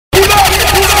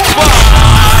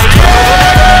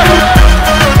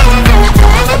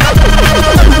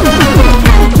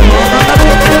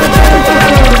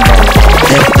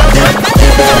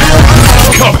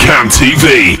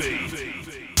TV.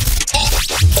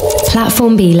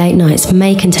 Platform B late nights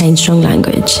may contain strong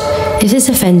language. If this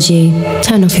offends you,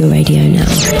 turn off your radio now.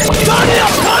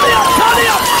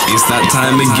 It's that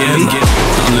time again.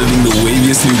 Downloading the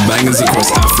waviest new bangers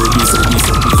across Afrobeats,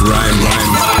 grime,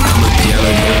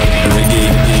 piano,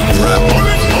 reggae, rap,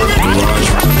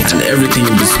 garage, and everything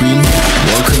in between.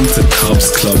 Welcome to Cubs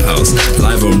Clubhouse,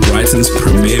 live on Brighton's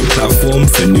premier platform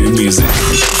for new music.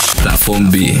 Platform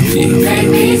B. Make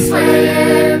me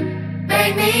sweat,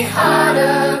 make me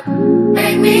harder,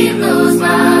 make me lose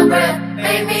my breath,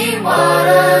 make me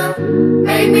water,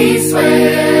 make me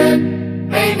sweat,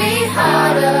 make me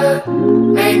harder,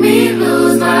 make me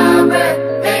lose my breath,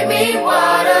 make me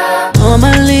water.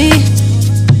 Normally,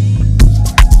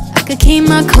 I could keep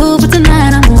my cool, but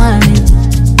tonight I'm whining.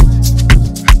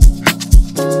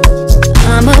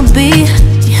 I'ma be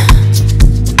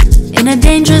in a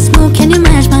dangerous mood, can you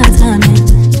match my timing?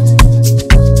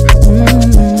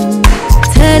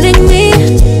 Telling me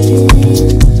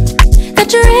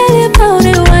that you're really about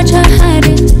it, why you're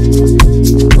hiding?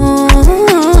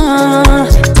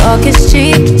 Talk is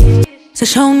cheap, so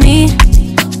show me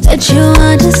that you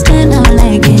understand I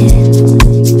like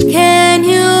it. Can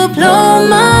you blow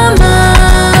my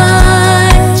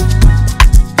mind?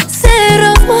 Set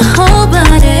off my whole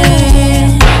body.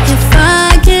 If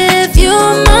I give you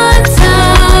my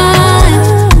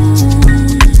time,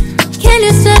 can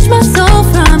you snatch my soul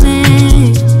from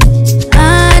it?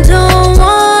 I don't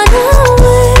wanna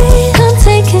wait. Come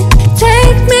take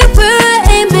me where I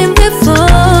ain't been before.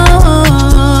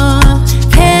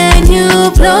 Can you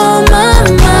blow my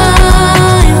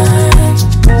mind?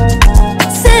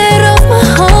 Set off my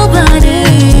whole body,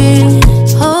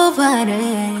 whole body.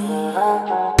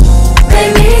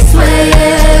 Make me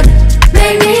sweat,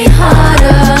 make me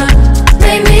harder,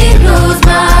 make me lose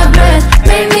my breath,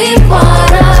 make me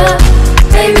water,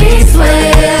 make me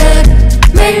sweat,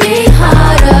 make me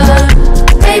harder,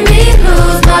 make me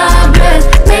lose my breath,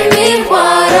 make me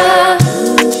water.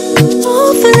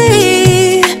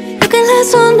 Hopefully, you can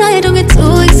last all night, don't get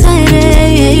too excited.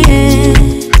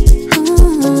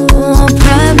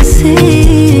 Privacy,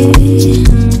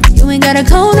 you ain't gotta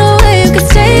go nowhere, you can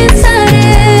stay inside it.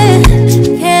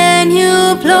 Can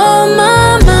you blow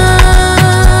my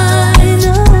mind?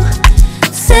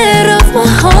 Set off my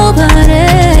whole body.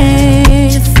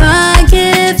 If I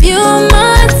give you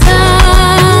my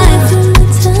time,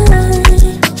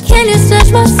 can you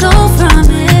snatch my soul from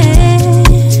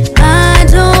it? I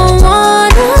don't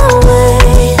wanna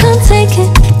wait. Come take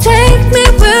me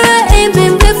where I ain't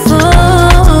been before.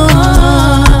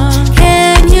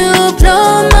 Can you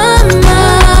blow my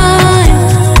mind?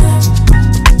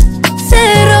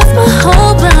 Set off my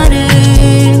whole body,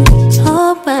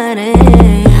 whole body.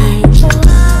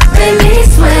 Make me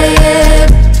sweat,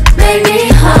 make me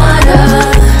harder,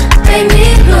 make me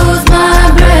lose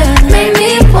my breath, make me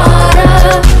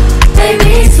water, make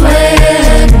me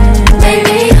sweat, make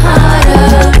me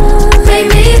harder, make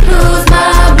me lose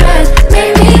my breath,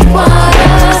 make me water,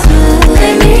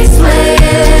 make me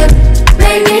sweat,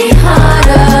 make me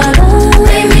harder,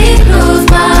 make me lose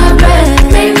my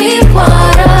breath, make me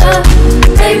water,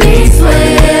 make me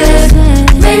sweat,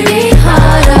 make me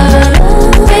harder,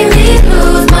 make me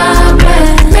lose my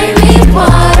breath, make me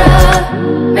water,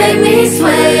 make me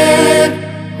sweat,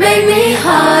 make me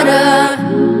harder,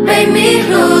 make me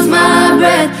lose my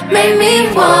breath, make me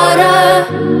water.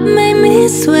 Make me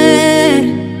sweat,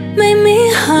 make me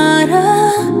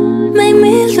harder, make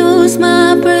me lose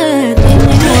my breath, make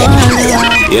me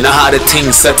water. You know how the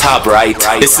thing's set up, right?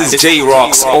 This is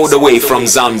J-Rocks all the way from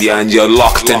Zambia, and you're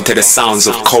locked into the sounds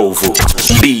of Kovu.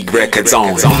 Big records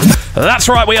on. That's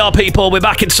right, we are, people. We're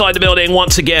back inside the building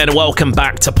once again. Welcome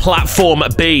back to Platform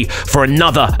B for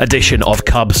another edition of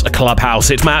Cubs Clubhouse.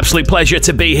 It's my absolute pleasure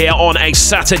to be here on a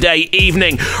Saturday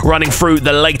evening, running through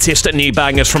the latest new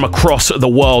bangers from across the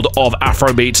world of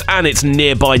Afrobeats and its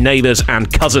nearby neighbours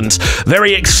and cousins.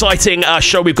 Very exciting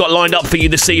show we've got lined up for you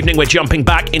this evening. We're jumping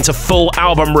back into full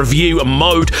album review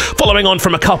mode. Following on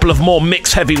from a couple of more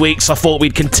mix-heavy weeks, I thought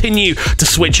we'd continue to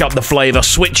switch up the flavour,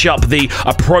 switch up the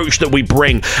approach that we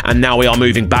bring, and now we are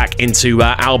moving back into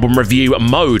album review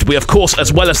mode. We, of course,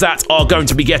 as well as that, are going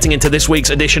to be getting into this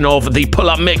week's edition of the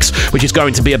Pull-Up Mix, which is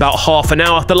going to be about half an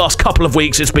hour. The last couple of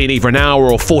weeks, it's been either an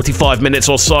hour or 45 minutes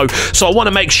or so. So I want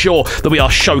to make sure that we are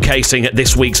showcasing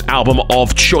this week's album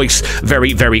of choice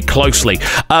very, very closely.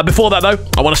 Before that, though,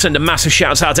 I want to send a massive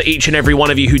shout out to each and every one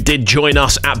of you who did join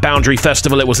us at Boundary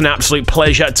Festival. It was an absolute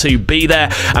pleasure to be there.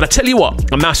 And I tell you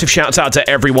what, a massive shout out to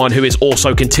everyone who is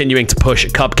also continuing to push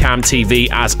Cubcam TV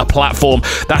as a Platform.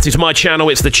 That is my channel.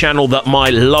 It's the channel that my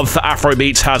love for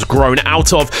Afrobeats has grown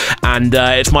out of, and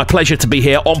it's my pleasure to be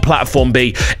here on Platform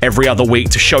B every other week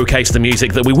to showcase the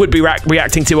music that we would be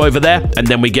reacting to over there, and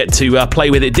then we get to play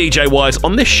with it DJ-wise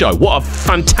on this show. What a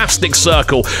fantastic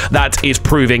circle that is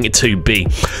proving to be.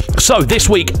 So this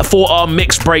week, for our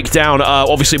mix breakdown,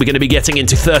 obviously we're going to be getting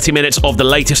into 30 minutes of the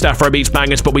latest Afrobeats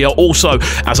bangers, but we are also,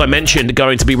 as I mentioned,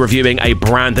 going to be reviewing a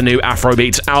brand new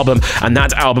Afrobeats album, and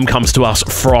that album comes to us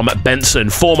from Benson,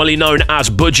 formerly known as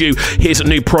Buju. His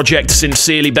new project,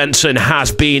 Sincerely Benson,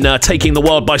 has been taking the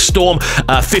world by storm.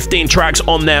 15 tracks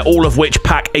on there, all of which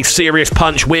pack a serious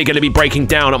punch. We're going to be breaking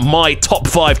down my top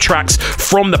 5 tracks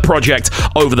from the project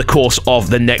over the course of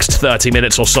the next 30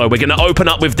 minutes or so. We're going to open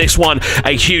up with this one,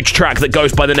 a huge track that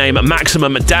goes by the name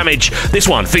Maximum Damage. This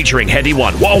one featuring Heady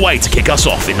One. What a way to kick us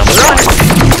off in number 5.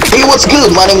 Hey, what's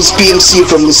good? My name is PMC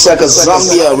from Lusaka,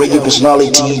 Zambia, radio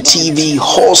personality, TV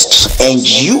host, and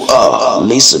you are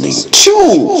listening to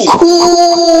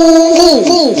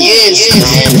Cool. Yes,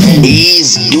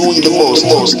 he's doing the most.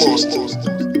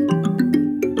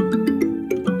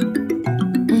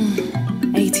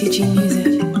 ATG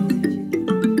music.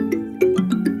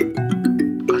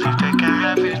 Cause if they can't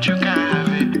have it, you can't have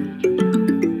it.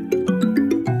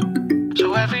 So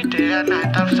every day and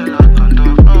night I'm still out on the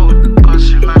road,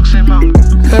 cause it's maximum.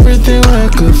 Everything I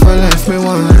could for life, me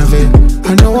want have it.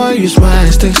 I know I use my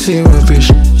eyes to see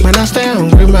rubbish. Man, I stay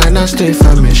hungry, man, I stay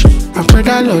famished. I pray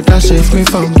that Lord that save me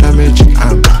from damage.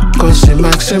 I'm causing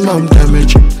maximum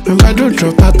damage. When I do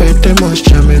drop, I bet they must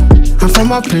jam it. I'm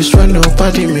from a place where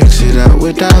nobody makes it out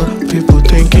without people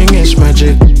thinking it's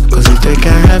magic. Cause if they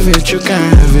can't have it, you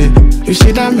can't have it. You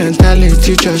see that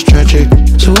mentality just tragic.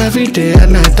 So every day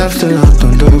and night I'm still out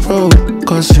on the road,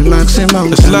 causing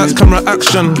maximum It's damage. lights, camera,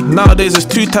 action. Nowadays there's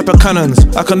 2 type of cannons.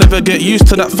 I can never get used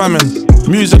to that famine.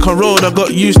 Music on road, I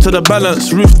got used to the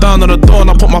balance. Roof down on the door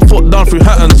and I put my foot down through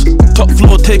Hattons. Top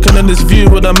floor taken in this view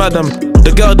with a madam.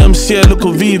 The girl them see a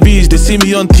little VVs. They see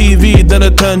me on TV, then they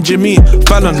turn Jimmy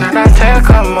Fallon. And I take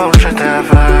a motion to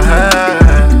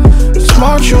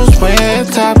small tunes way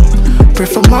top. Pray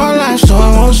for my life so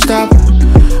I won't stop.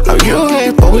 Oh, you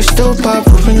hate, but we still pop.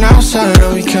 Moving outside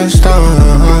and we can't stop.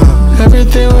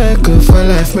 Everything we're good for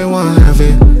life, me want have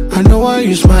it. I know I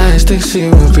use my eyes to see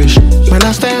rubbish. Man,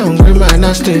 I stay hungry, man,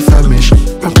 I stay famished.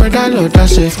 I pray that Lord that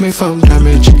save me from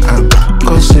damage. I'm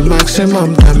causing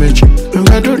maximum damage. When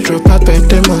I do drop, I bet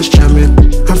they must jam it.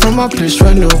 I'm from a place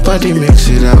where nobody makes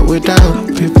it out without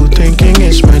people thinking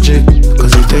it's magic.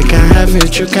 Cause if they can't have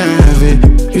it, you can't have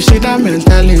it. You see that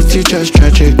mentality just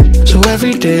tragic. So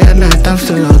every day and night I'm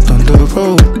still out on the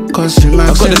road, causing I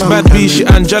got maximum this bad damage. B, she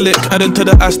angelic, adding to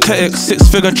the aesthetic.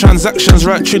 6-figure transactions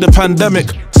right through the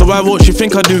pandemic. So why won't she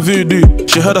think I do voodoo?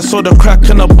 She heard I saw the crack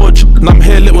in a budge, and I'm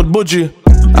here lit with Buju.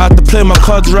 I had to play my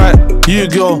cards right, you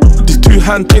girl. These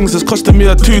 2-hand things is costing me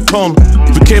a 2-tone.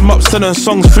 We came up sending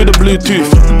songs through the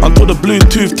Bluetooth, until the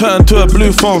Bluetooth turned to a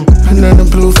blue phone. And then the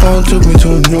blue phone took me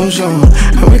to a new zone.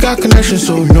 And we got connections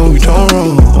so we know we don't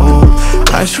wrong.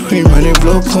 Ice cream and they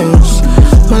blow cones.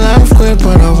 My life quick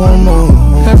but I want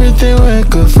more. Everything we're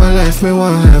good for life, me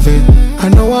want have it. I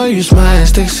know I use my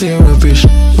eyes to see rubbish.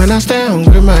 Man, I stay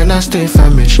hungry, man, I stay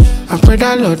famished. I pray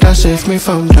that Lord that save me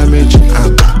from damage.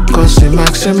 I'm causing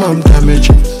maximum damage.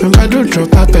 When I do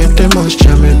drop, I bet they must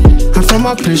jam it. I'm from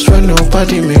a place where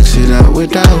nobody makes it out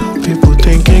without people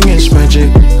thinking it's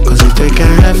magic. Cause if they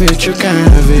can't have it, you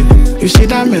can't have it. You see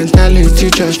that mentality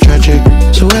just tragic.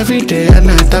 So every day and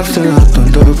night I'm still out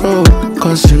on the road,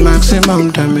 causing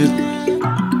maximum damage.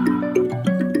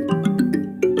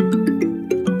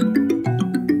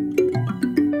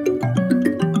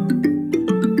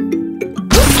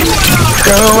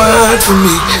 Girl, wine for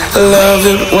me. I love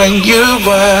it when you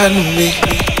whine to me.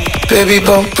 Baby,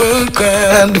 bumper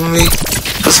grind to me.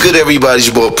 What's good, everybody? It's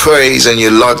your boy Praise, and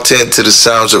you're locked into the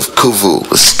sounds of Kuvu.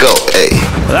 Let's go, hey.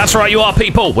 That's right, you are,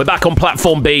 people. We're back on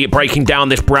Platform B, breaking down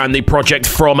this brand new project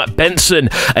from Benson.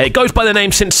 It goes by the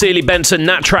name Sincerely Benson.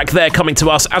 That track there coming to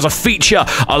us as a feature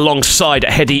alongside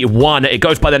Heady One. It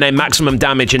goes by the name Maximum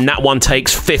Damage, and that one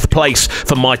takes 5th place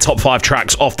for my top 5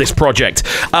 tracks off this project.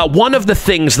 One of the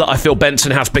things that I feel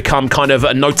Benson has become kind of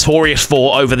notorious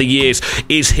for over the years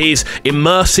is his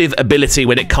immersive ability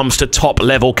when it comes to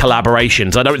top-level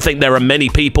collaborations. I don't think there are many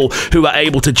people who are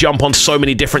able to jump on so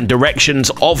many different directions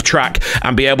of track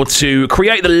and be able to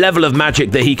create the level of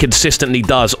magic that he consistently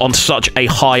does on such a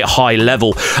high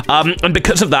level. And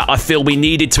because of that, I feel we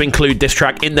needed to include this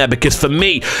track in there, because for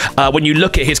me, when you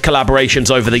look at his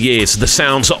collaborations over the years, the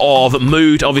sounds of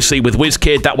Mood, obviously with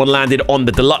Wizkid, that one landed on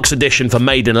the deluxe edition for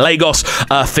Made in Lagos.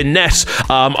 Finesse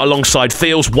alongside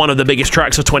Feels, one of the biggest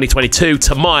tracks of 2022.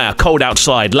 Tamaya, Cold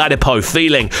Outside, Ladipo,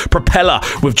 Feeling, Propeller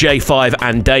with J5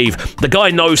 and Dave. The guy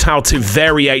knows how to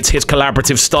variate his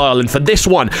collaborative style, and for this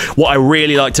one, what I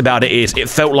really liked about it is it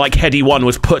felt like Heady One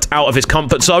was put out of his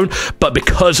comfort zone, but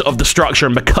because of the structure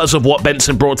and because of what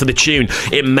Benson brought to the tune,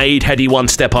 it made Heady One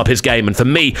step up his game. And for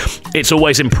me, it's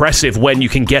always impressive when you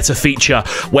can get a feature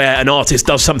where an artist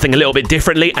does something a little bit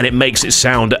differently and it makes it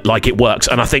sound like it works.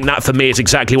 And I think that for me is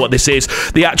exactly what this is.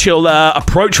 The actual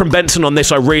approach from Benson on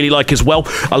this I really like as well.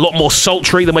 A lot more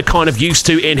sultry than we're kind of used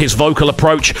to in his vocal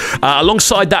approach.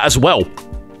 Alongside that as well,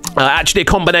 actually a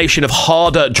combination of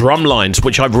harder drum lines,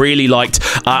 which I've really liked,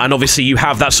 and obviously you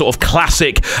have that sort of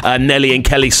classic Nelly and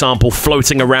Kelly sample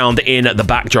floating around in the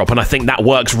backdrop, and I think that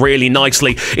works really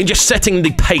nicely in just setting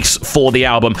the pace for the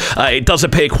album. It does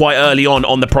appear quite early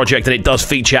on the project, and it does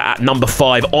feature at number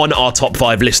 5 on our top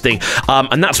 5 listing,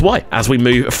 and that's why as we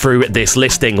move through this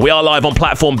listing, we are live on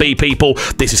Platform B, people.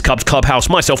 This is Cubs Clubhouse,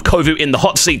 myself Kovu in the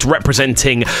hot seat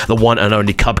representing the one and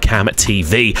only Cubcam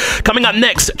TV. Coming up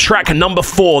next, track number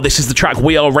 4. This is the track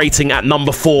we are rating at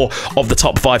number 4 of the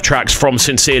top 5 tracks from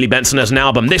Sincerely Benson as an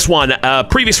album. This one,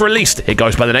 previous released, it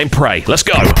goes by the name Pray. Let's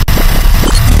go.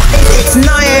 It's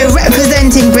Nio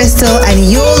representing Bristol,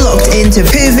 and you're locked into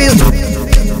Puvu.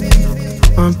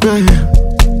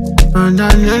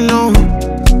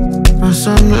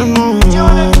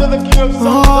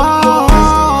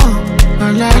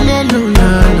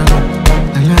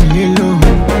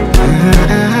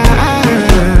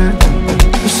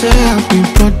 Say I be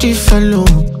bloody fellow.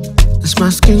 As my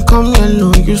skin come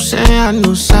yellow, you say I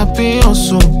know sappy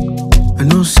also. I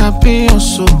know sappy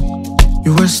also.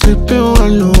 You were sleeping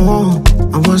alone.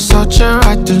 I was out here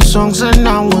writing songs and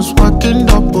I was working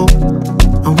double.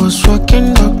 I was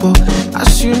working double.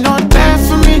 As you not there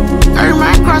for me, carry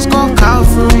my cross, go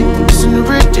Calvary.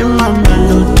 Celebrating my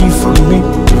melody for me.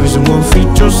 There is one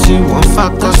feature, see one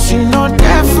fact, cause you not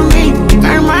there for me.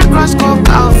 Carry my cross, go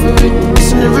Calvary.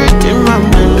 Celebrating my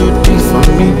melody for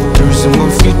me. There is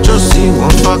one feature, see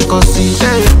one fact, cause he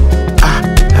say,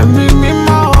 and me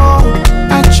more.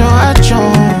 At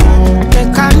your, they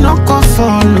cannot go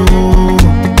follow.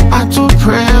 I do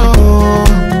pray,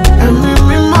 and me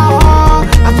more.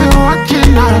 I've been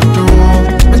working hard,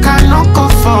 though. They cannot go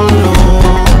follow.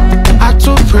 I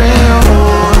do pray,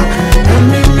 and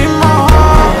me more.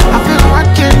 I've been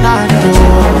working hard,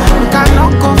 though. They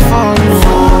cannot go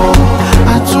follow. I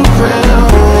do pray,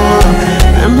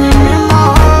 and me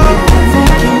more.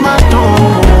 Fucking my door.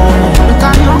 They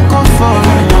cannot go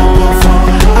follow.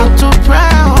 I do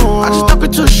pray. I just stop at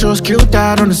 2 shows, killed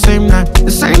that on the same night.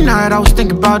 The same night I was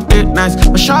thinking about it nice.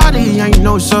 But shawty, yeah, you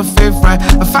know it's her favorite.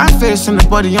 A fine face and the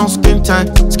body on skin tight.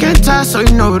 Skin tight, so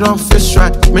you know it don't fit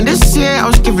right. Man, this year I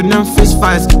was giving them fist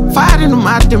fights. Fighting on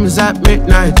my demons at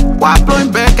midnight. While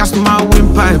blowing back, I my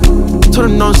windpipe. Told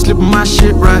them don't slip my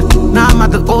shit right. Now I'm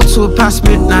at the O2 past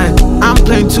midnight. I'm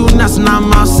playing 2 nights and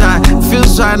I'm outside.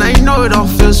 Feels right, now you know it don't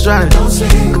feel right. I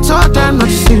told them not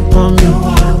to sleep on me.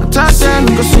 I told them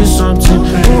to go see something.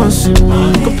 You wanna see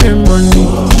me, go pay money.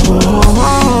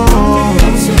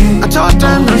 I told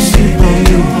them not to sleep on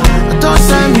you. I told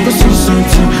them to go see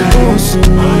something. You wanna see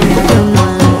me, go pay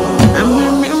money. And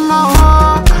me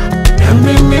more, and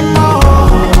me more.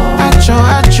 At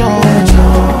your,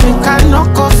 they cannot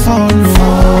go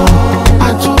follow. I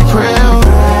do pray,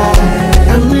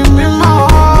 and me more.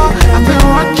 I've been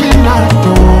working hard,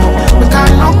 though. They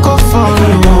cannot go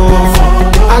follow.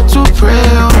 I do pray,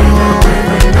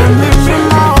 and me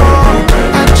more.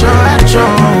 At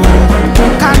your, they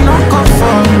cannot go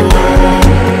follow.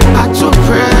 I do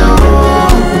pray,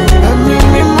 and me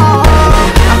more.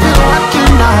 I've been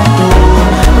working hard, though.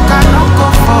 They cannot go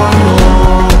follow.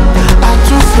 I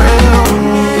do pray,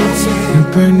 you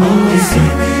burn me,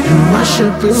 you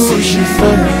worship it, she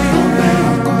fell.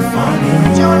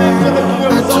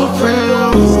 I do pray,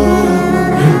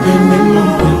 you burn me,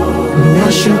 you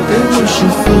worship it, she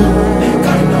fell.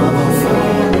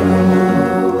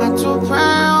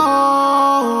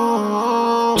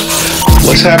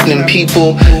 What's happening,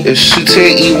 people? It's Sute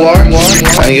Iwar,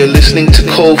 and you're listening to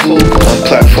Kovu on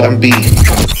Platform B.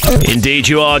 Indeed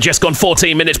you are. Just gone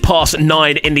 14 minutes past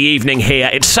 9 in the evening here.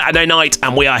 It's Saturday night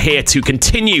and we are here to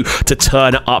continue to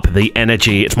turn up the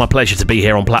energy. It's my pleasure to be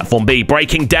here on Platform B,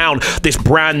 breaking down this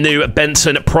brand new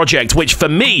Benson project, which for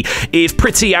me is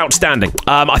pretty outstanding.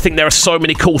 I think there are so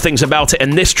many cool things about it,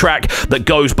 and this track that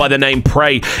goes by the name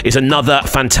Pray is another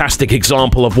fantastic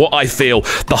example of what I feel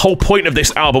the whole point of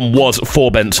this album was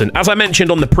for Benson. As I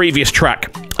mentioned on the previous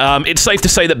track, it's safe to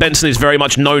say that Benson is very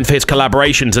much known for his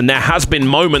collaborations, and there has been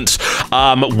moments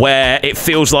where it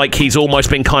feels like he's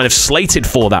almost been kind of slated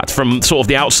for that from sort of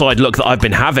the outside look that I've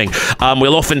been having.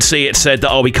 We'll often see it said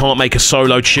that, oh, he can't make a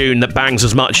solo tune that bangs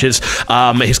as much as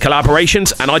his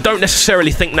collaborations, and I don't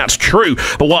necessarily think that's true,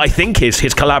 but what I think is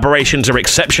his collaborations are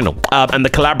exceptional, and the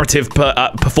collaborative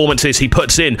performances he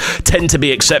puts in tend to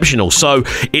be exceptional, so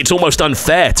it's almost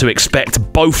unfair to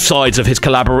expect both sides of his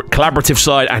collaborative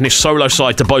side and his solo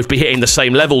side to both be hitting the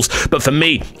same levels. But for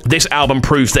me, this album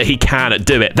proves that he can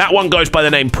do it. That one goes by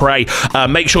the name Pray.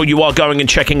 Make sure you are going and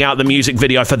checking out the music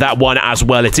video for that one as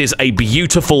well. It is a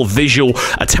beautiful visual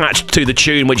attached to the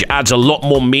tune, which adds a lot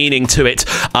more meaning to it,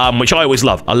 which I always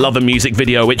love. I love a music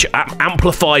video which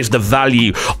amplifies the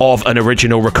value of an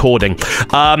original recording.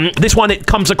 This one, it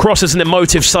comes across as an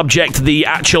emotive subject. The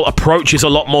actual approach is a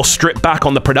lot more stripped back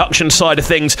on the production side of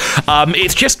things.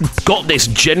 It's just got this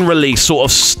generally sort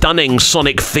of stunning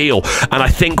sonic feel, and I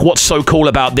think what's so cool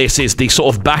about this is the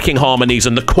sort of backing harmonies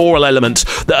and the choral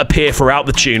elements that appear throughout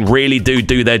the tune really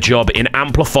do their job in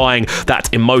amplifying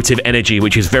that emotive energy,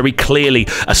 which is very clearly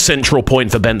a central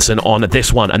point for Benson on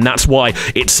this one, and that's why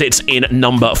it sits in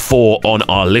number 4 on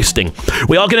our listing.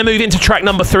 We are going to move into track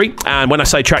number 3, and when I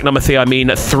say track number 3, I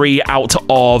mean 3 out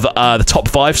of the top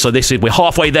 5, so we're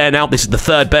halfway there now. This is the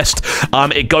third best.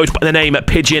 It goes by the name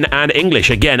Pigeon and English.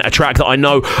 Again, a track that I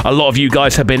know a lot of you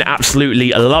guys have been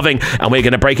absolutely loving, and we're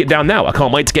going to break it down now. I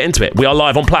can't wait to get into it. We are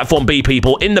live on Platform B,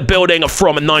 people, in the building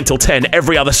from 9 till 10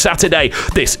 every other Saturday.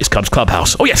 This is Cubs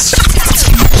Clubhouse. Oh, yes.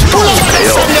 Hey,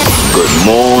 yo. Good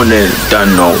morning,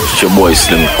 Dano. It's your boy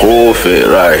Slim Coffee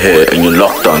right here, and you're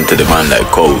locked on to the man like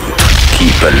Kovu.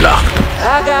 Keep it locked.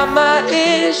 I got my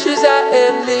issues, I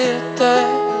admit that.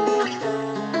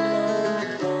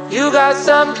 You got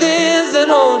some things that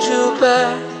hold you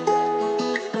back,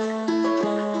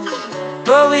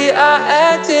 but we are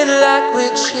acting like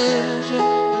we're children,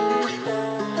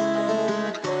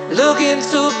 looking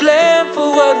to blame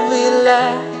for what we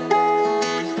lack,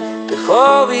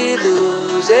 before we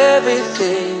lose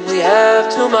everything we have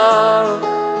tomorrow.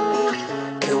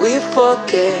 Can we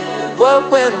forget what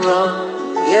went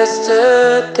wrong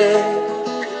yesterday?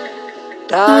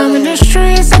 I'm in the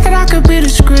streets, I thought I could be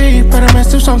discreet, but I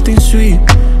messed up something sweet.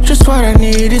 Just what I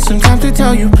needed, some time to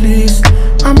tell you please.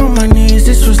 I'm on my knees,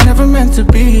 this was never meant to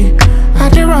be. I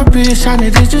did rubbish, I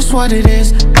need it just what it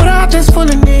is. But I just full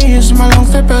of knees, my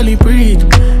lungs that barely breathe.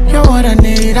 You're what I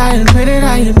need, I admit it,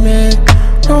 I admit.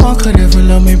 No one could ever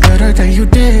love me better than you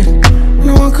did.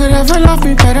 No one could ever love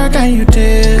me better than you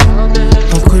did.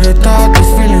 No could have thought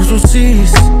these feelings would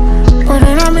cease, but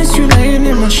then I miss you laying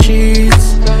in my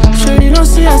sheets. Sure you don't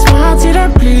see as my heart till I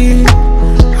bleed.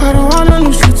 I don't wanna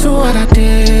lose you to what I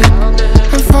did,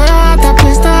 and for your heart that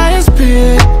place the highest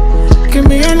bid. Give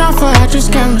me an offer, I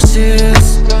just can't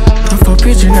resist. And for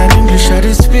Pigeon and English I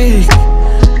did speak.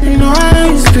 You know I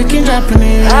ain't speaking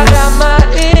Japanese. I got my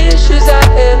issues, I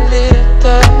admit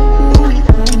that.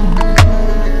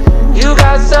 You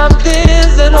got some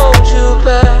things that hold you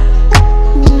back,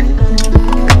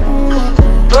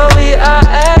 but we are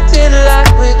acting like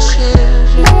we're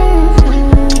children,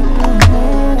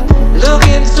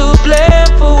 looking to blame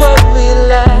for what we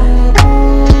lack,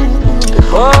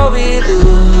 before we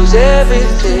lose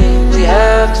everything we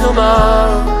have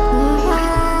tomorrow.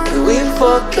 Can we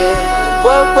forget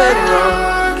what went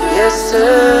wrong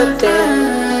yesterday,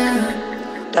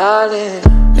 darling?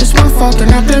 It's my fault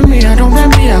and I blame me, I don't blame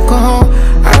the alcohol.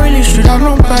 I really should have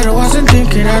known better, wasn't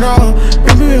thinking at all.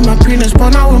 Maybe with my penis,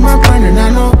 but not with my brain, and I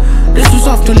know this was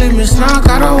off the limits, now I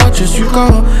gotta watch as you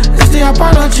go. It's the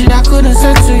apology I couldn't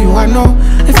say to you, I know.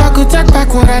 If I could take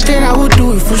back what I did, I would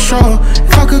do it for sure.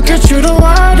 If I could get you the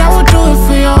word, I would do it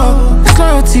for you. It's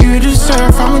loyalty you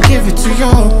deserve, I'ma give it to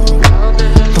you.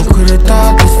 Who could've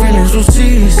thought these feelings would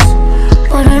cease,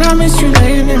 but then I miss you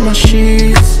laying in my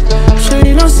sheets. Sure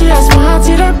you don't see as my heart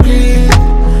till I bleed.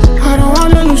 I don't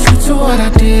wanna lose you to what I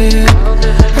did,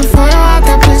 and for your heart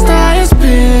that place the highest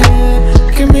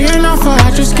bid. Give me an offer,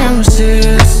 I just can't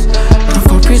resist. And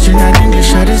for Pigeon and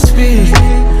English I did speak.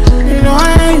 You know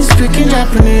I ain't speaking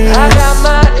Japanese. I got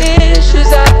my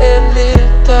issues, I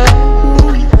admit that.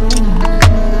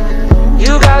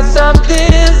 You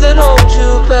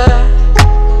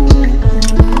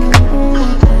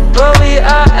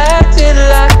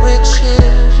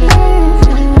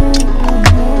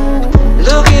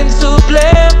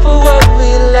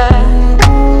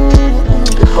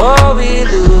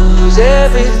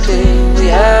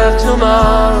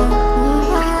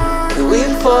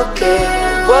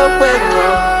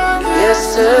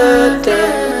yesterday,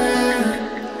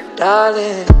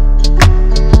 darling.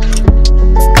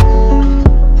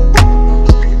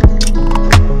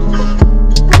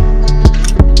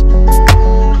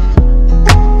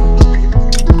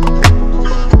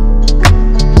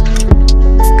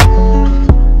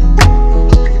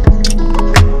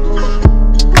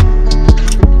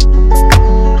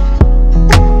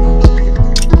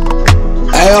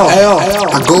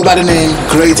 I go by the name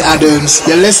Great Adams.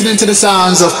 You're listening to the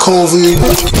sounds of Kovu.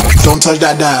 Don't touch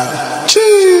that dial.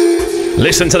 Cheers.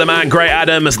 Listen to the man, Great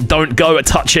Adams. Don't go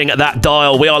touching that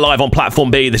dial. We are live on Platform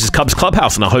B. This is Cubs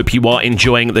Clubhouse, and I hope you are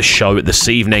enjoying the show this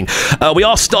evening. We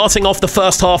are starting off the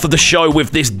first half of the show with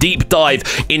this deep dive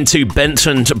into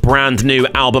Benson's brand new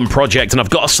album project, and I've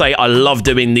got to say, I love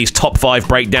doing these top 5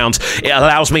 breakdowns. It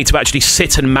allows me to actually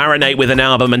sit and marinate with an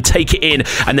album and take it in,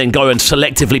 and then go and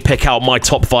selectively pick out my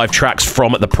top 5 tracks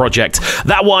from the project.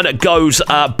 That one goes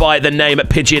by the name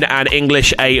Pigeon and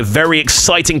English, a very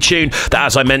exciting tune that,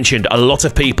 as I mentioned, a lot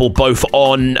of people, both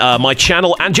on my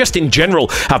channel and just in general,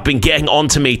 have been getting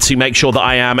onto me to make sure that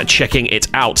I am checking it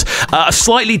out. A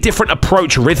slightly different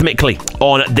approach rhythmically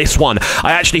on this one.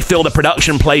 I actually feel the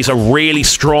production plays a really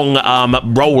strong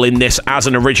role in this as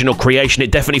an original creation.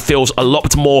 It definitely feels a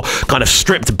lot more kind of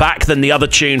stripped back than the other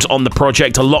tunes on the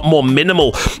project, a lot more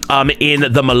minimal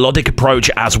in the melodic approach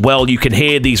as well. You can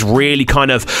hear these really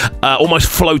kind of almost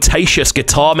flirtatious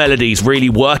guitar melodies really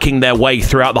working their way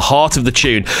throughout the heart of the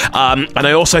tune. And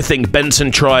I also think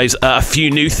Benson tries a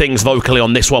few new things vocally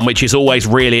on this one, which is always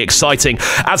really exciting.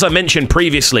 As I mentioned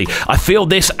previously, I feel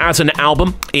this as an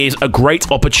album is a great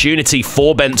opportunity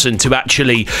for Benson to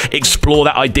actually explore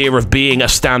that idea of being a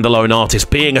standalone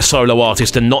artist, being a solo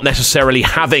artist, and not necessarily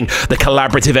having the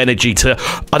collaborative energy to,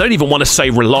 I don't even want to say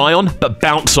rely on, but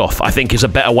bounce off, I think is a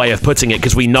better way of putting it,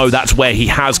 because we know that's where he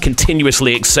has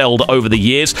continuously excelled over the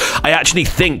years. I actually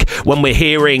think when we're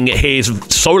hearing his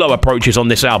solo approaches on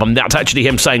this album, that's actually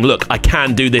him saying, look, I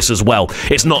can do this as well.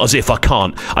 It's not as if I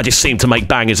can't. I just seem to make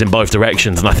bangers in both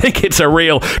directions. And I think it's a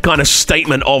real kind of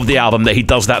statement of the album that he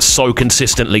does that so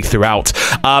consistently throughout.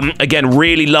 Again,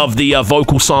 really love the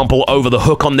vocal sample over the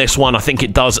hook on this one. I think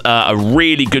it does a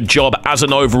really good job as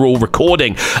an overall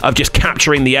recording of just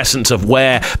capturing the essence of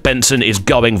where Benson is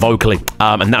going vocally.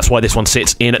 And that's why this one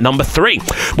sits in at number 3.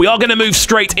 We are going to move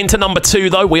straight into number 2,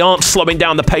 though. We aren't slowing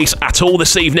down the pace at all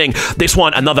this evening. This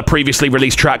one, another previously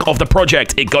released track of the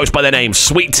project. It goes by the name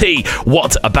Sweet Tea.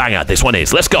 What a banger this one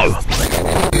is. Let's go.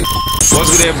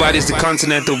 What's with everybody? It's the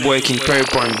Continental Boy, King Perry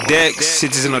on deck,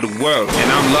 citizen of the world.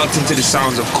 And I'm locked into the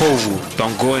sounds of Kovu.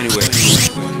 Don't go anywhere.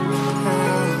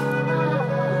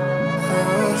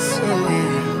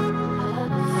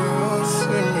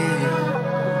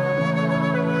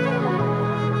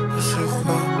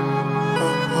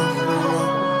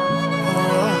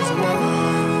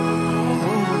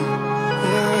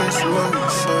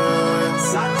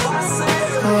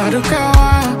 I don't care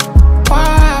what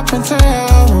happened to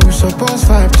you. We supposed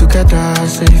vibe together.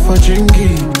 Say for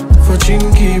Jingy,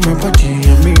 my body.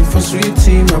 I mean for Sweet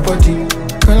Tea, my body.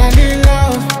 Girl, I need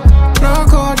love, no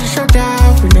go to shut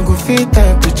down. We no go fit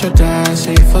up each other.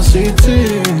 Say for Sweet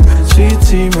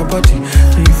Tea, my body.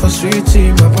 Say for Sweet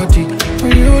Tea, my body.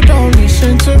 When you don't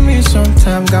listen to me,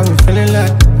 sometimes got me feeling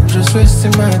like I'm just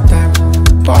wasting my time.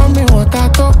 Pour me what I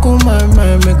talk on my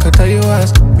mind, make I tell you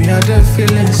as me had the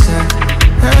feeling sad.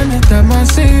 Anytime I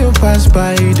see you pass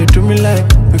by, they do me like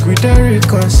we don't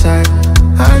reconcile.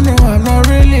 I know I'm not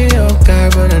really your guy,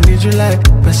 but I need you like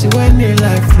Bessie when you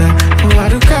like fly. Oh, I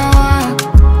don't care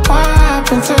what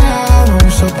happened to you. When we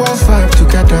supposed vibe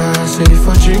together. Say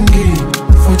for Jingy,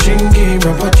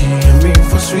 my body. I mean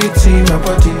for Sweet Tea, my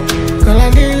body. Girl,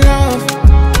 I need love,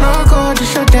 no go to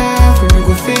shut down. We no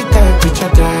go fit up each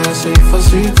other. Say for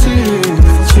Sweet Tea,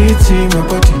 my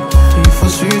body. Say for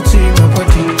Sweet Tea, my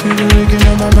body. You been looking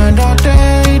on my mind all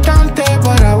day, don't take,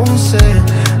 but I won't say.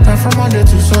 Not from Monday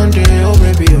to Sunday, oh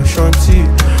maybe you're Shanti.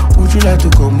 Would you like to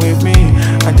come with me?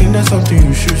 I think that's something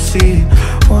you should see.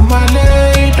 On my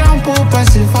leg, don't put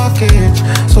passive package.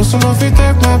 So some of it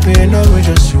take my pain away,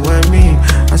 just you and me.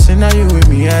 I say now you with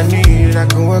me, I need. I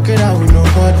can work it out with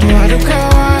nobody. I don't care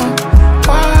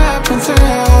what happened to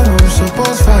you. We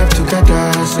supposed vibe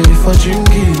together. Say for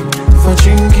Jingy,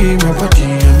 my body.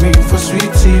 I mean for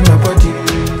Sweet Tea, my body.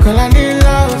 Girl, I need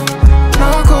love,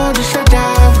 no go to shut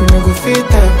down. We no go fit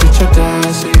up each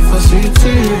other. Say for Sweet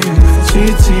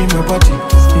Tea, my body.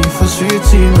 Say for Sweet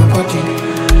Tea, my body.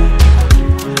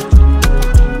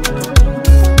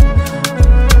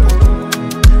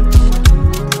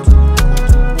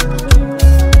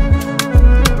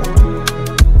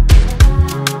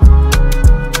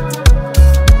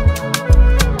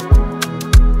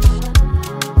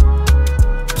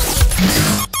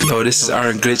 Yo, this is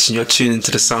Aaron Glitch and you're tuning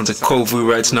to the sounds of Kovu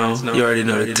right now. You already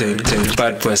know the thing.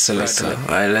 Bad boy selector.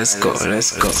 Alright, let's go.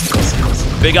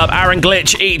 Big up Aaron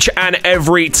Glitch each and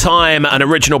every time. An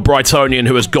original Brightonian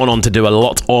who has gone on to do a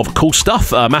lot of cool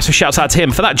stuff. Massive shouts out to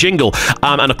him for that jingle.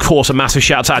 And of course, a massive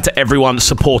shouts out to everyone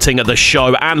supporting the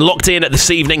show and locked in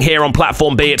this evening here on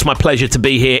Platform B. It's my pleasure to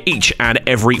be here each and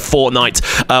every fortnight.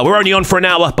 We're only on for an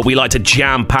hour, but we like to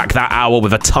jam-pack that hour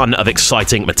with a ton of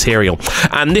exciting material.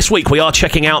 And this week we are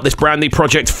checking out this brand new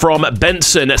project from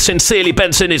Benson. Sincerely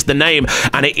Benson is the name,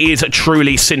 and it is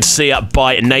truly sincere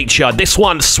by nature. This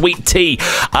one, Sweet Tea.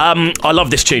 I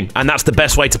love this tune, and that's the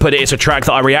best way to put it. It's a track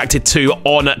that I reacted to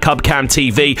on Cubcam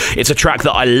TV. It's a track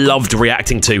that I loved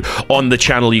reacting to on the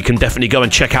channel. You can definitely go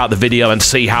and check out the video and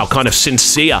see how kind of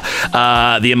sincere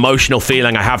the emotional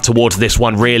feeling I have towards this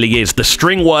one really is. The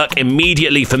string work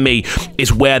immediately for me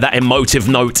is where that emotive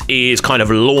note is kind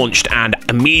of launched and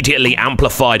immediately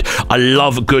amplified. I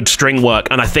love good string work,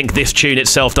 and I think this tune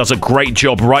itself does a great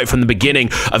job right from the beginning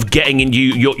of getting in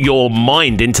your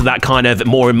mind into that kind of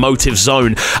more emotive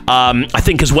zone. I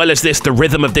think as well as this, the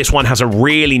rhythm of this one has a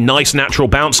really nice natural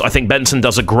bounce. I think Benson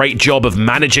does a great job of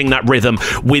managing that rhythm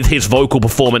with his vocal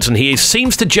performance, and he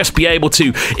seems to just be able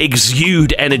to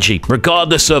exude energy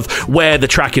regardless of where the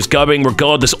track is going,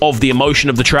 regardless of the emotion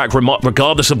of the track,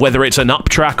 regardless of whether it's an up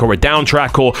track or a down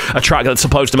track or a track that's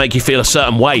supposed to make you feel a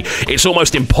certain way. It's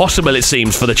almost impossible, it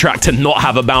seems, for the track to not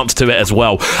have a bounce to it as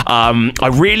well. I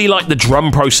really like the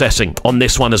drum processing on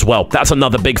this one as well. That's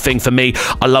another big thing for me.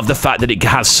 I love the fact that it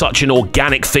has such an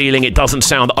organic feeling. It doesn't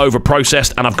sound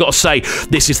over-processed, and I've got to say,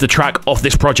 this is the track off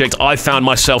this project I found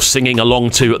myself singing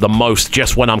along to the most,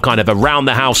 just when I'm kind of around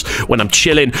the house, when I'm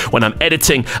chilling, when I'm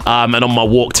editing, and on my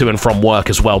walk to and from work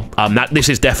as well. This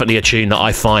is definitely a tune that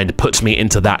I find puts me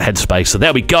into that headspace. So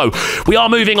there we go. We are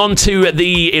moving on to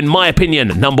the, in my opinion,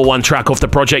 #1 track off the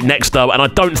project next though, and I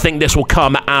don't think this will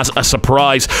come as a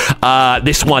surprise.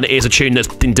 This one is a tune that's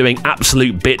been doing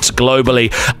absolute bits globally.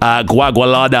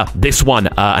 Guagualada, this one,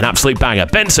 an absolute banger.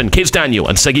 Benson, Kids Daniel,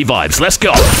 and Seggy Vibes. Let's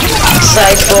go.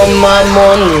 Sight for my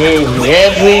money,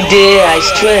 every day I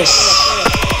stress.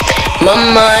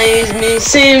 Mama is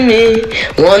missing me.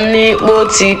 One need more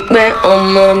tick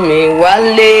on mommy.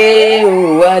 Wale,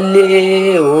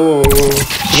 oh.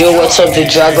 Yo, what's up, the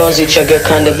dragons? It's your girl,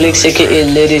 Kinda Blix, aka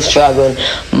Ladies Dragon,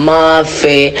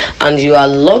 Mafe, and you are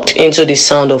locked into the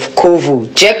sound of Kovu.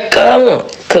 Jekama,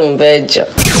 Kumbeja.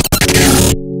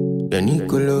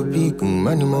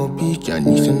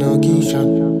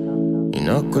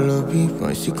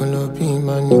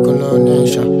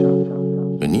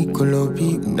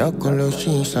 Nikolobi,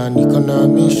 Nakoloshi, Sanikona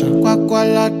Mission.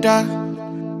 Quaqualata.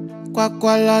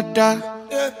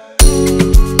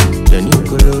 The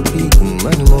Nikolobi,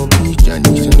 Manimo Beach, and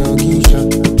Nisano Gisha.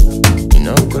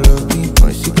 Inokolobi,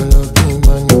 Sikolobi,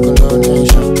 Manicola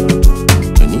Nation.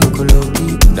 The Nikolobi,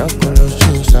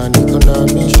 Nakoloshi, Sanikona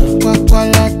Mission.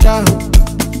 Quaqualata.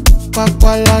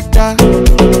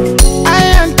 I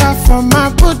enter from my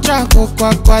butcher,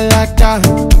 Quaqualata.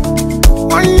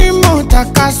 Only more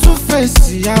Takasu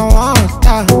face, I want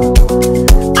that.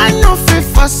 I know fit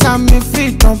for some if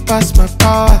it don't pass my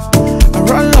power. I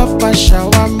roll up a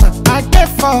shawarma, I get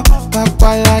for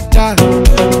Quaqualata.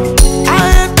 I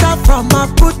enter from my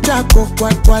puta,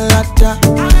 Quaqualata.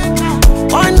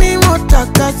 Only more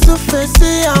Takasu face,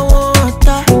 I want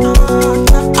that.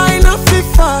 I know fit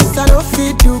fast, I don't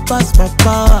fit you pass my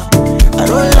power. I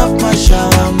roll up my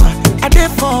shawarma, I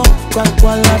get for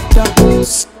Quaqualata.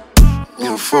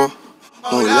 For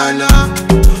Molana,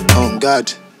 on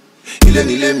God, you let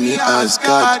me ask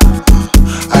God.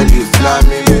 I live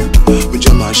flaming, with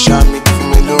your mashami, for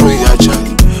me no reaction.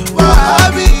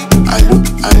 Wahabi, I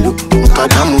look,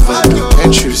 Mukadamu Vado,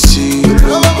 and you see, you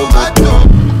look over.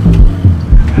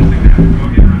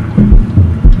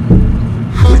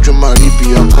 Would you marry be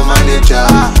a co-manager?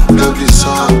 Love this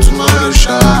song, tomorrow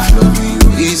shot. Loving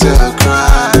you is a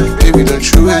crime. Baby, don't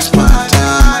you waste my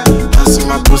time. I see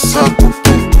my puss up.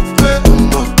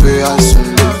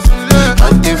 I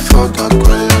did forget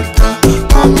Qualata.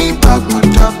 Mommy bag my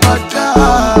tapata.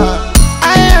 I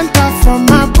enter from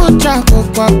my butcher,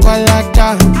 Quaqualata.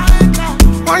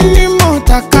 Only more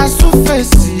Takasu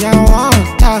face,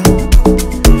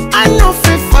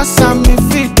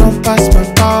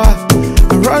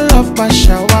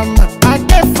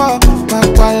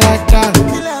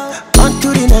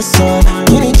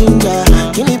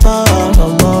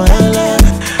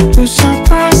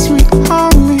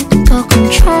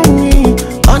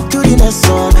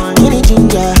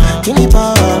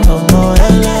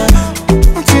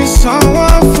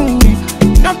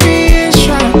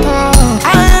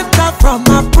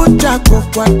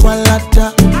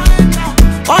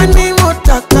 Money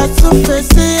motaka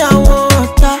sufesi I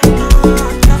want her.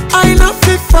 I know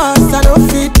fit fast, I don't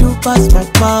fit to pass my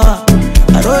power.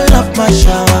 I roll up my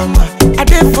shawarma, I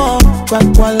dey for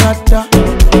kwakwalata.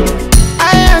 I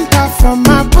enter from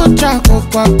my butcher,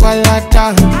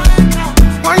 kwakwalata.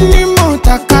 Money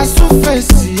motaka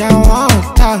sufesi I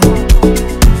want her.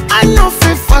 I know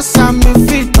fit fast, I me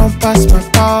fit don't pass my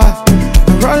power. I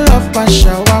roll up my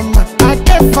shawarma, I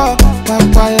dey for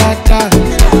kwakwalata.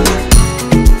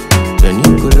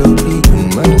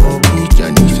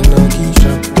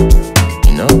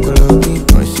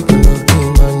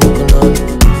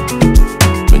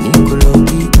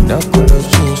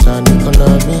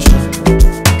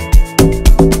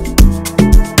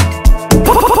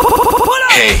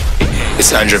 Hey,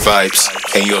 it's Andrew Vibes,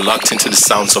 and you're locked into the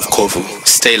sounds of Kovu.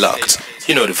 Stay locked.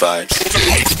 You know the vibes.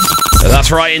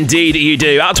 That's right, indeed you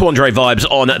do. Out to Andre Vibes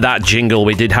on that jingle.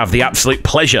 We did have the absolute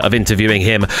pleasure of interviewing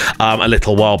him a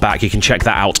little while back. You can check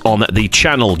that out on the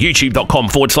channel,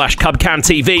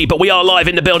 youtube.com/CubCanTV. But we are live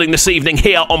in the building this evening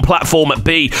here on Platform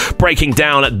B, breaking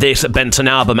down this Benson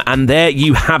album. And there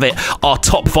you have it, our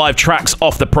top 5 tracks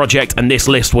off the project. And this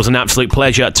list was an absolute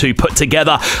pleasure to put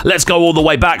together. Let's go all the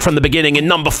way back from the beginning. In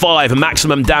number 5,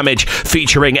 Maximum Damage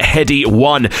featuring Heady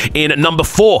One. In number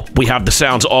 4, we have the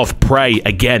sounds of Pray.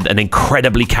 Again, an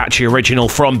incredibly catchy original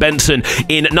from Benson.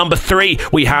 In number 3,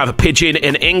 we have Pigeon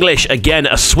in English. Again,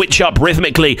 a switch up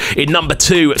rhythmically. In number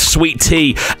 2, Sweet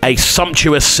Tea, a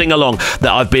sumptuous sing-along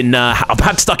that I've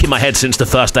had stuck in my head since the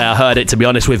first day I heard it, to be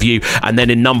honest with you. And then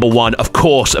in number 1, of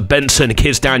course, Benson,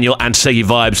 Kiz Daniel and Segi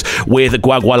Vibes with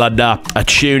Gwagwalada, a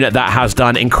tune that has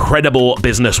done incredible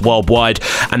business worldwide.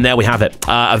 And there we have it.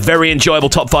 A very enjoyable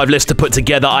top 5 list to put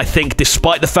together. I think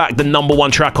despite the fact the number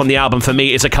 1 track on the album for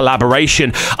me is a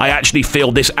collaboration, I actually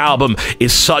feel this album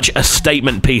is such a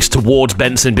statement piece towards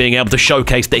Benson being able to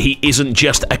showcase that he isn't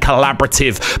just a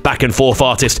collaborative back and forth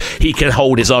artist. He can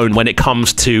hold his own when it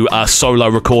comes to solo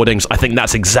recordings. I think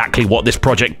that's exactly what this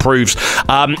project proves.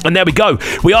 And there we go.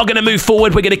 We are going to move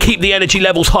forward. We're going to keep the energy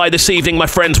levels high this evening, my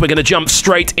friends. We're going to jump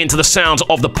straight into the sounds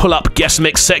of the pull-up guest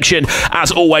mix section.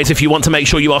 As always, if you want to make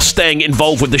sure you are staying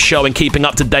involved with the show and keeping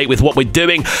up to date with what we're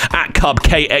doing, at Cub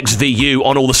KXVU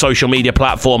on all the social media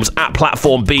platforms, at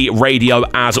Platform B Radio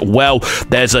as well.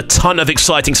 There's a ton of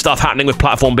exciting stuff happening with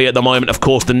Platform B at the moment. Of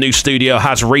course, the new studio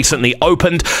has recently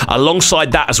opened.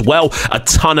 Alongside that as well, a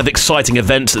ton of exciting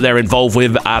events that they're involved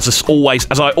with. As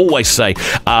I always say,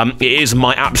 it is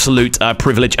my absolute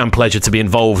privilege and pleasure to be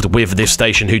involved with this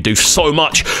station, who do so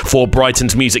much for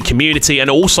Brighton's music community and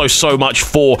also so much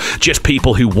for just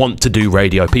people who want to do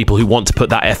radio, people who want to put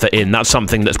that effort in. That's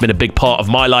something that's been a big part of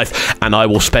my life, and I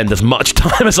will spend as much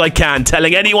time as I can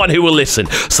telling anyone who will listen.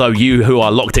 So you who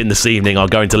are locked in this evening are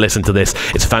going to listen to this.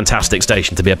 It's a fantastic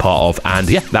station to be a part of, and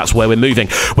yeah, that's where we're moving.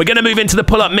 We're going to move into the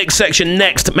pull-up mix section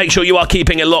next. Make sure you are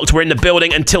keeping it locked. We're in the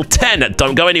building until 10.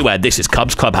 Don't go anywhere. This is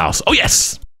Cubs Clubhouse. Oh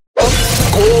yes!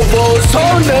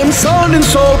 Sounding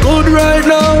so good right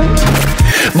now.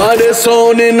 But they're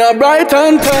sounding a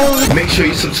Brighton town. Make sure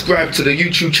you subscribe to the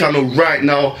YouTube channel right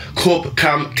now, Cub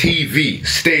Cam TV.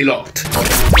 Stay locked.